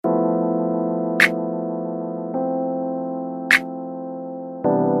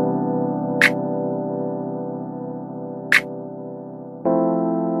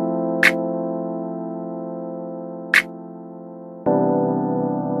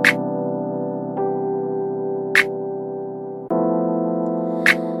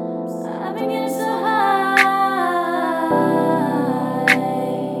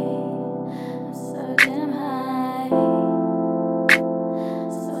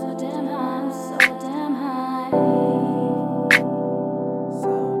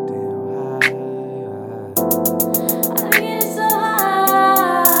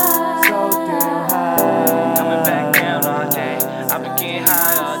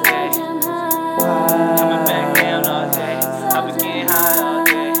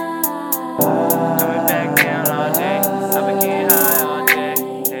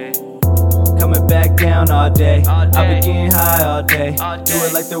day. I've been getting high all day. Do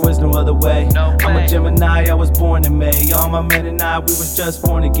it like there was no other way. I'm a Gemini, I was born in May. All my men and I, we was just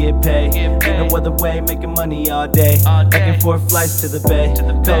born to get paid. Ain't no other way, making money all day. Back and forth flights to the bay.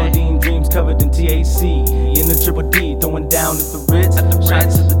 Codeine dreams covered in THC. In the triple D, throwing down at the Ritz.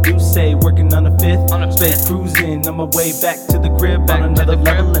 Shots to the Deuce, working on the 5th. Space cruising, on my way back to the crib. On another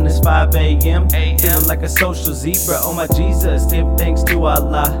level, and it's 5 a.m. Feeling like a social zebra. Oh my Jesus, give thanks to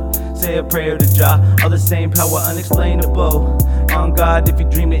Allah. Say a prayer to Jah. All the same power, unexplainable. On God, if you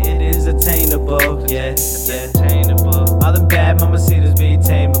dream it, it is attainable. Yeah, attainable. All them bad mamacitas be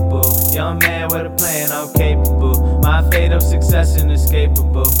tameable. Young man with a plan, I'm capable. My fate of success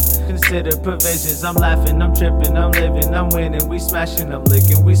inescapable. Consider provisions, I'm laughing, I'm tripping, I'm living, I'm winning. We smashing, I'm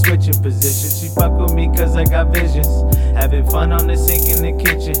licking, we switching positions. She fuck with me cause I got visions. Having fun on the sink in the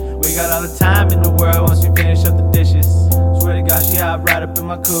kitchen. We got all the time in the world once we finish up the dishes. Swear to God, she hop right up in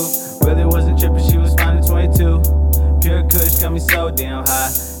my coupe. Really wasn't tripping, she was fine at 22. Pure kush got me so damn high.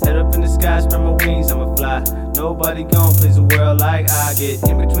 Head up in the sky, spread my wings, I'ma fly. Nobody gon' please the world like I. Get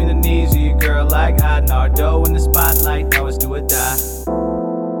in between the knees of your girl like I. Nardo in the spotlight, now it's do or die.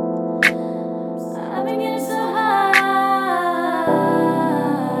 I've been getting so high.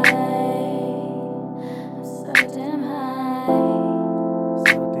 I'm so damn high.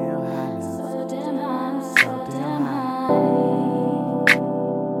 So damn high now. So damn high. So damn high.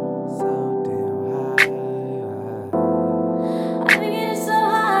 So damn high. I've been getting so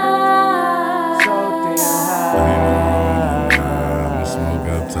high. So damn high. I'ma smoke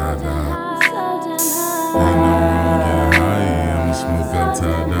up, tie down. So damn Ain't high. no wrong getting high. I'ma smoke up,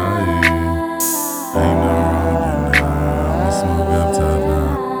 tie down. Ain't no wrong getting high. I'ma smoke up, tie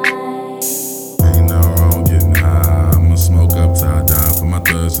down. Ain't no wrong getting high. I'ma smoke up, tie down. Put my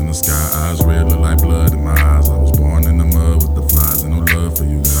thugs in the sky. Eyes red, look like blood in my eyes. I was born in the mud with the flies and no love for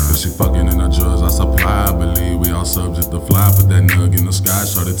you guys. If she fucking in the drugs I supply, I believe we all subject to fly. Put that nug in the sky.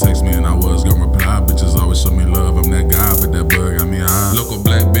 Shorty text me and I was gonna reply. Bitches always show me love, I'm that guy, but that bug got me high. Local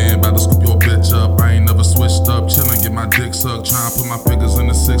black band, about to scoop your bitch up. I ain't never switched up, chillin', get my dick sucked. Tryin' put my fingers in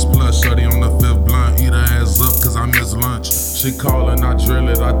the 6+. Shorty on the 5th blunt, eat her ass up cause I miss lunch. She callin', I drill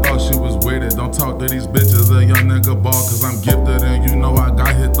it, I thought she was with it. Don't talk to these bitches, a young nigga ball cause I'm gifted. And you know I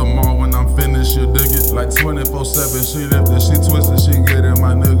got hit the mall when I'm finished, you dig it? Like 24/7, she lifted, she twisted, she get it,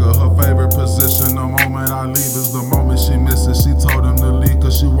 my nigga. Her favorite position, the moment I leave is the moment she misses. She told him to leave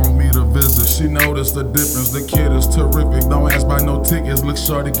cause she want me to visit. She noticed the difference, the kid is terrific. Don't ask by no tickets, look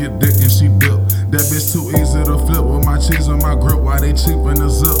shorty get dick and she dip. That bitch too easy to flip with my cheese and my grip. Why they cheap in the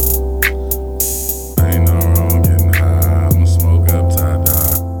zip? Ain't no wrong getting high, I'ma smoke up, tie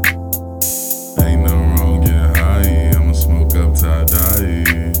dye. Ain't no wrong getting high, I'ma smoke up, tie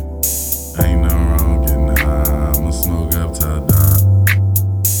dye. Ain't no wrong getting high, I'ma smoke up, tie dye.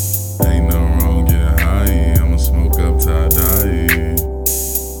 Ain't no wrong getting high, I'ma smoke up, tie dye.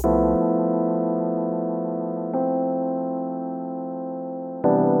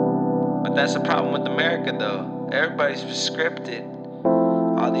 But that's the problem with America though. Everybody's scripted.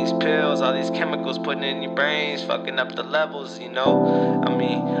 All these pills, all these chemicals putting in your brains, fucking up the levels, you know. I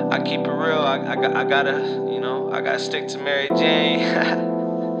mean, I keep it real. I gotta stick to Mary Jane.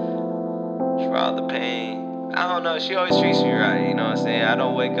 For all the pain. I don't know, she always treats me right, you know what I'm saying? I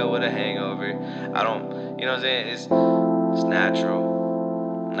don't wake up with a hangover. I don't, you know what I'm saying? It's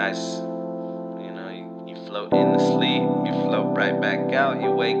natural. Nice. You know, you float in the sleep, you float right back out,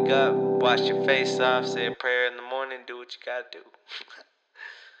 you wake up, wash your face off, say a prayer in the morning, do what you gotta do.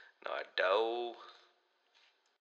 Nardo.